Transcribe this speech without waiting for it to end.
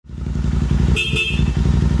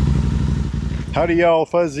Howdy y'all,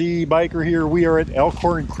 Fuzzy Biker here. We are at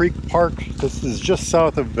Elkhorn Creek Park. This is just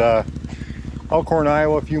south of Elkhorn,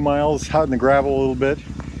 Iowa, a few miles out in the gravel a little bit.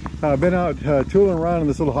 I've been out tooling around in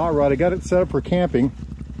this little hot rod. I got it set up for camping.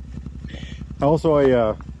 Also,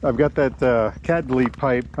 I've got that cat delete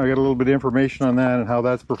pipe. I got a little bit of information on that and how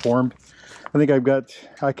that's performed. I think I've got,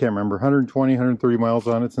 I can't remember, 120, 130 miles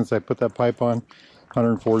on it since I put that pipe on,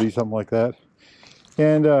 140, something like that.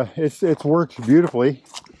 And it's worked beautifully.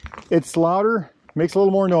 It's louder, makes a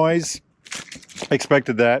little more noise. I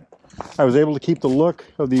expected that. I was able to keep the look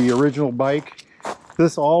of the original bike.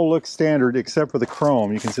 This all looks standard except for the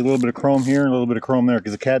chrome. You can see a little bit of chrome here and a little bit of chrome there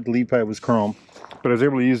because the cat delete pipe was chrome. But I was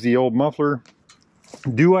able to use the old muffler.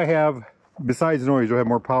 Do I have, besides noise, do I have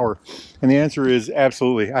more power? And the answer is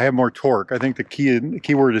absolutely. I have more torque. I think the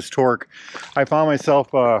key word is torque. I found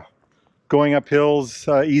myself going up hills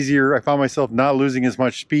easier. I found myself not losing as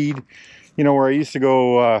much speed. You know, where I used to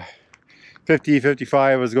go 50,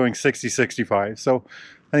 55, I was going 60, 65. So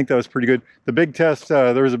I think that was pretty good. The big test,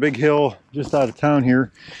 there was a big hill just out of town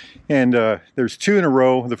here, and there's two in a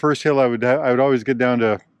row. The first hill I would always get down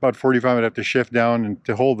to about 45. I'd have to shift down and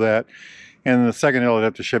to hold that, and the second hill I'd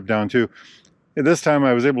have to shift down too. And this time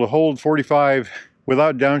I was able to hold 45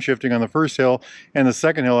 without downshifting on the first hill, and the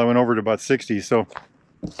second hill I went over to about 60. So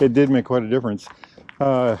it did make quite a difference.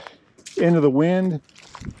 Into the wind.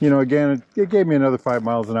 You know, again, it gave me another 5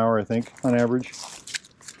 miles an hour, I think, on average.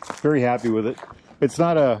 Very happy with it. It's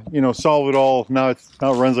not a, you know, solve it all. Now it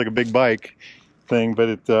runs like a big bike thing,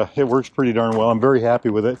 but it works pretty darn well. I'm very happy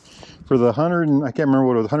with it. For the I can't remember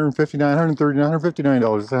what it was, $159,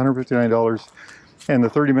 $159. It's $159. And the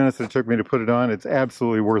 30 minutes that it took me to put it on, it's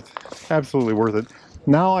absolutely worth it.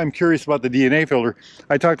 Now I'm curious about the DNA filter.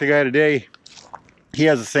 I talked to a guy today. He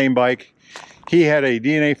has the same bike. He had a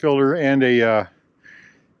DNA filter and a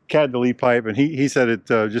cat delete pipe, and he said it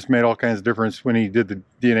just made all kinds of difference when he did the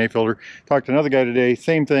DNA filter. Talked to another guy today,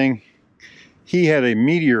 same thing. He had a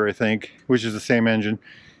Meteor, I think, which is the same engine,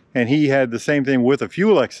 and he had the same thing with a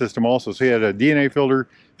Fuel-X system also. So he had a DNA filter,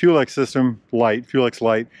 Fuel-X system, Fuel-X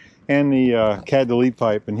Lite, and the cat delete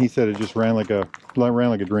pipe, and he said it just ran like a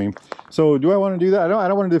dream. So do I want to do that? I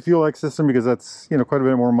don't want to do the Fuel-X system because that's, you know, quite a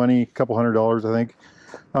bit more money, a couple $100, I think.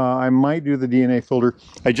 I might do the DNA filter.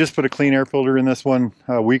 I just put a clean air filter in this one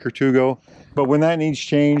a week or two ago, but when that needs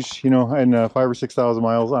changed, you know, in 5,000 or 6,000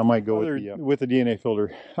 miles, I might go with the DNA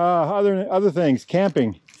filter. Other things,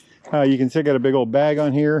 camping. You can see I got a big old bag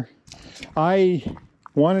on here. I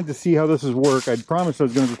wanted to see how this would work. I'd promised I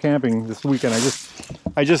was going to go camping this weekend.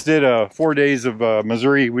 I just did 4 days of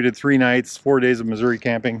Missouri. We did 3 nights, 4 days of Missouri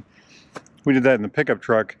camping. We did that in the pickup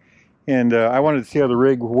truck, and I wanted to see how the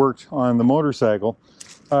rig worked on the motorcycle.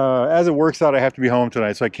 As it works out, I have to be home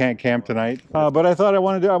tonight, so I can't camp tonight. But I thought I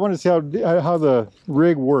wanted to see how the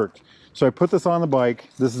rig worked. So I put this on the bike.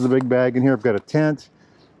 This is a big bag in here. I've got a tent,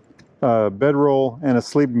 bedroll, and a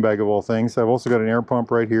sleeping bag of all things. I've also got an air pump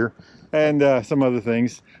right here, and some other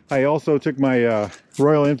things. I also took my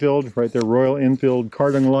Royal Enfield, right there, Royal Enfield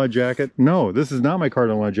Cardon Law jacket. No, this is not my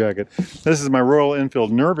Cardon Law jacket. This is my Royal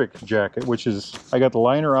Enfield Nervik jacket, which is, I got the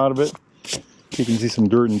liner out of it. You can see some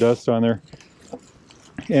dirt and dust on there.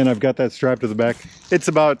 And I've got that strapped to the back. It's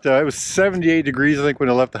about, it was 78 degrees, I think, when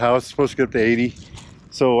I left the house. It's supposed to get up to 80.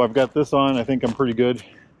 So I've got this on. I think I'm pretty good.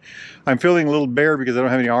 I'm feeling a little bare because I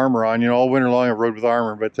don't have any armor on. You know, all winter long I've rode with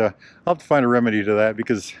armor, but I'll have to find a remedy to that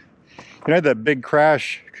because, you know, I had that big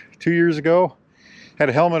crash 2 years ago. Had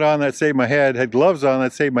a helmet on that saved my head, had gloves on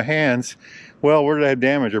that saved my hands. Well, where did I have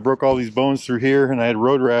damage? I broke all these bones through here, and I had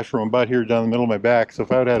road rash from about here down the middle of my back. So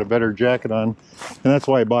if I would have had a better jacket on, and that's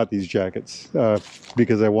why I bought these jackets,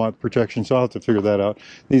 because I want protection. So I'll have to figure that out.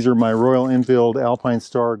 These are my Royal Enfield Alpine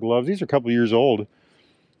Star gloves. These are a couple of years old.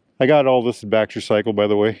 I got all this at Baxter Cycle, by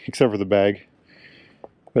the way, except for the bag.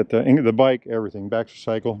 But the bike, everything, Baxter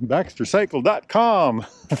Cycle, BaxterCycle.com.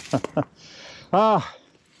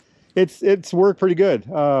 It's worked pretty good.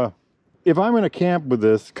 If I'm going to camp with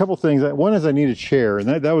this, a couple things. One is I need a chair, and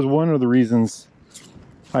that was one of the reasons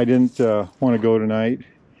I didn't want to go tonight.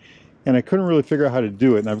 And I couldn't really figure out how to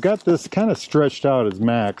do it. And I've got this kind of stretched out as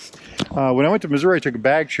max. When I went to Missouri, I took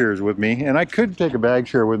bag chairs with me, and I could take a bag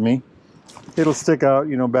chair with me. It'll stick out,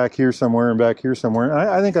 you know, back here somewhere and back here somewhere. And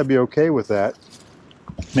I think I'd be okay with that.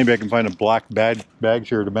 Maybe I can find a black bag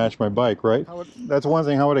chair to match my bike, right? That's one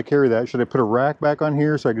thing. How would I carry that? Should I put a rack back on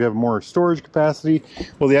here so I could have more storage capacity?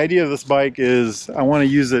 Well, the idea of this bike is I want to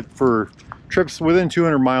use it for trips within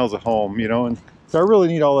 200 miles of home, you know, and so I really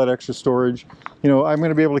need all that extra storage. You know, I'm going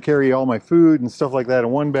to be able to carry all my food and stuff like that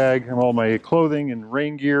in one bag, and all my clothing and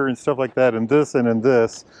rain gear and stuff like that in this and in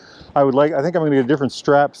this. I think I'm going to get a different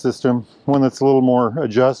strap system, one that's a little more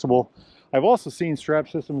adjustable. I've also seen strap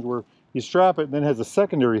systems where you strap it and then it has a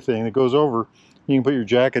secondary thing that goes over. You can put your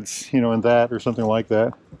jackets, you know, in that or something like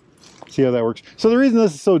that. See how that works. So the reason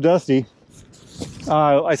this is so dusty,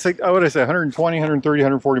 I think, what did I say, 120, 130,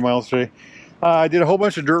 140 miles today. I did a whole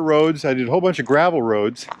bunch of dirt roads. I did a whole bunch of gravel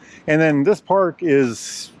roads. And then this park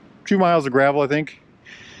is 2 miles of gravel, I think.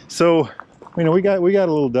 So, you know, we got a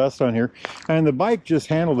little dust on here. And the bike just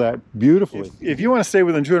handled that beautifully. If you want to stay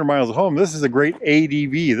within 200 miles of home, this is a great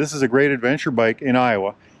ADV. This is a great adventure bike in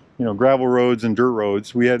Iowa. You know, gravel roads and dirt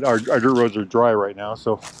roads. We had our dirt roads are dry right now,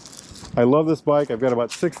 so I love this bike. I've got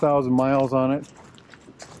about 6,000 miles on it.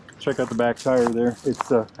 Check out the back tire there.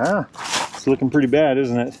 It's looking pretty bad,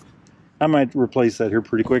 isn't it? I might replace that here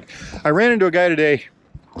pretty quick. I ran into a guy today.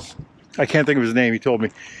 I can't think of his name. He told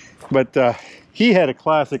me, but he had a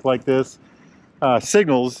classic like this,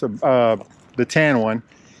 Signals, the tan one.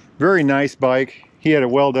 Very nice bike. He had it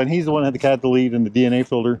well done. He's the one that had the cat delete and the DNA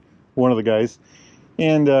filter. One of the guys.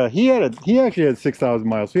 And he actually had 6,000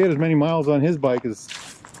 miles. So he had as many miles on his bike as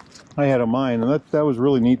I had on mine, and that was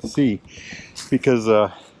really neat to see, because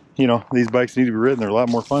you know, these bikes need to be ridden. They're a lot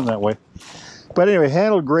more fun that way. But anyway,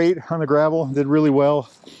 handled great on the gravel. Did really well,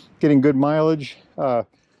 getting good mileage.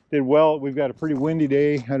 Did well. We've got a pretty windy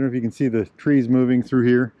day. I don't know if you can see the trees moving through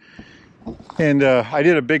here. And I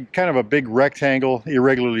did kind of a big rectangle,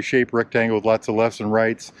 irregularly shaped rectangle with lots of lefts and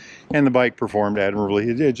rights, and the bike performed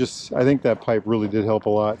admirably. I think that pipe really did help a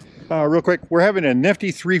lot. Real quick, we're having a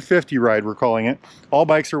nifty 350 ride, we're calling it. All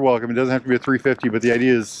bikes are welcome. It doesn't have to be a 350, but the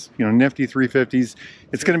idea is, you know, nifty 350s.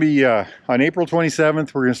 It's going to be on April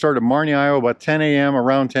 27th. We're going to start at Marnie, Iowa, about 10 a.m.,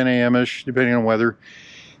 around 10 a.m.-ish, depending on weather.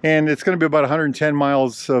 And it's going to be about 110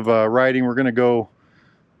 miles of riding. We're going to go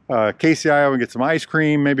Casey, Iowa, and get some ice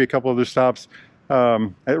cream, maybe a couple other stops.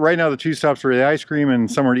 Right now the 2 stops are the ice cream and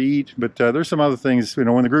somewhere to eat, but there's some other things. You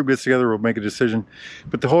know, when the group gets together, we'll make a decision.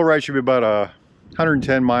 But the whole ride should be about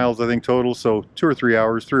 110 miles, I think, total. So 2 or 3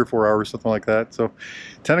 hours, 3 or 4 hours, something like that. So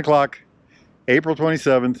 10 o'clock, April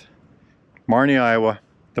 27th, Marnie, Iowa,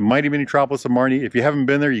 the mighty mini-tropolis of Marnie. If you haven't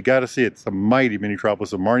been there, you got to see it. It's the mighty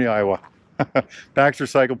mini-tropolis of Marnie, Iowa. Baxter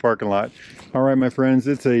Cycle Parking Lot. All right, my friends,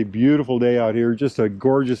 it's a beautiful day out here, just a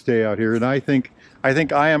gorgeous day out here, and I think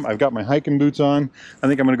I've got my hiking boots on. I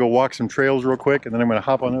think I'm going to go walk some trails real quick, and then I'm going to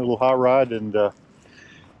hop on a little hot rod and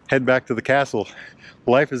head back to the castle.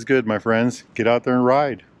 Life is good, my friends. Get out there and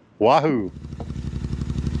ride. Wahoo!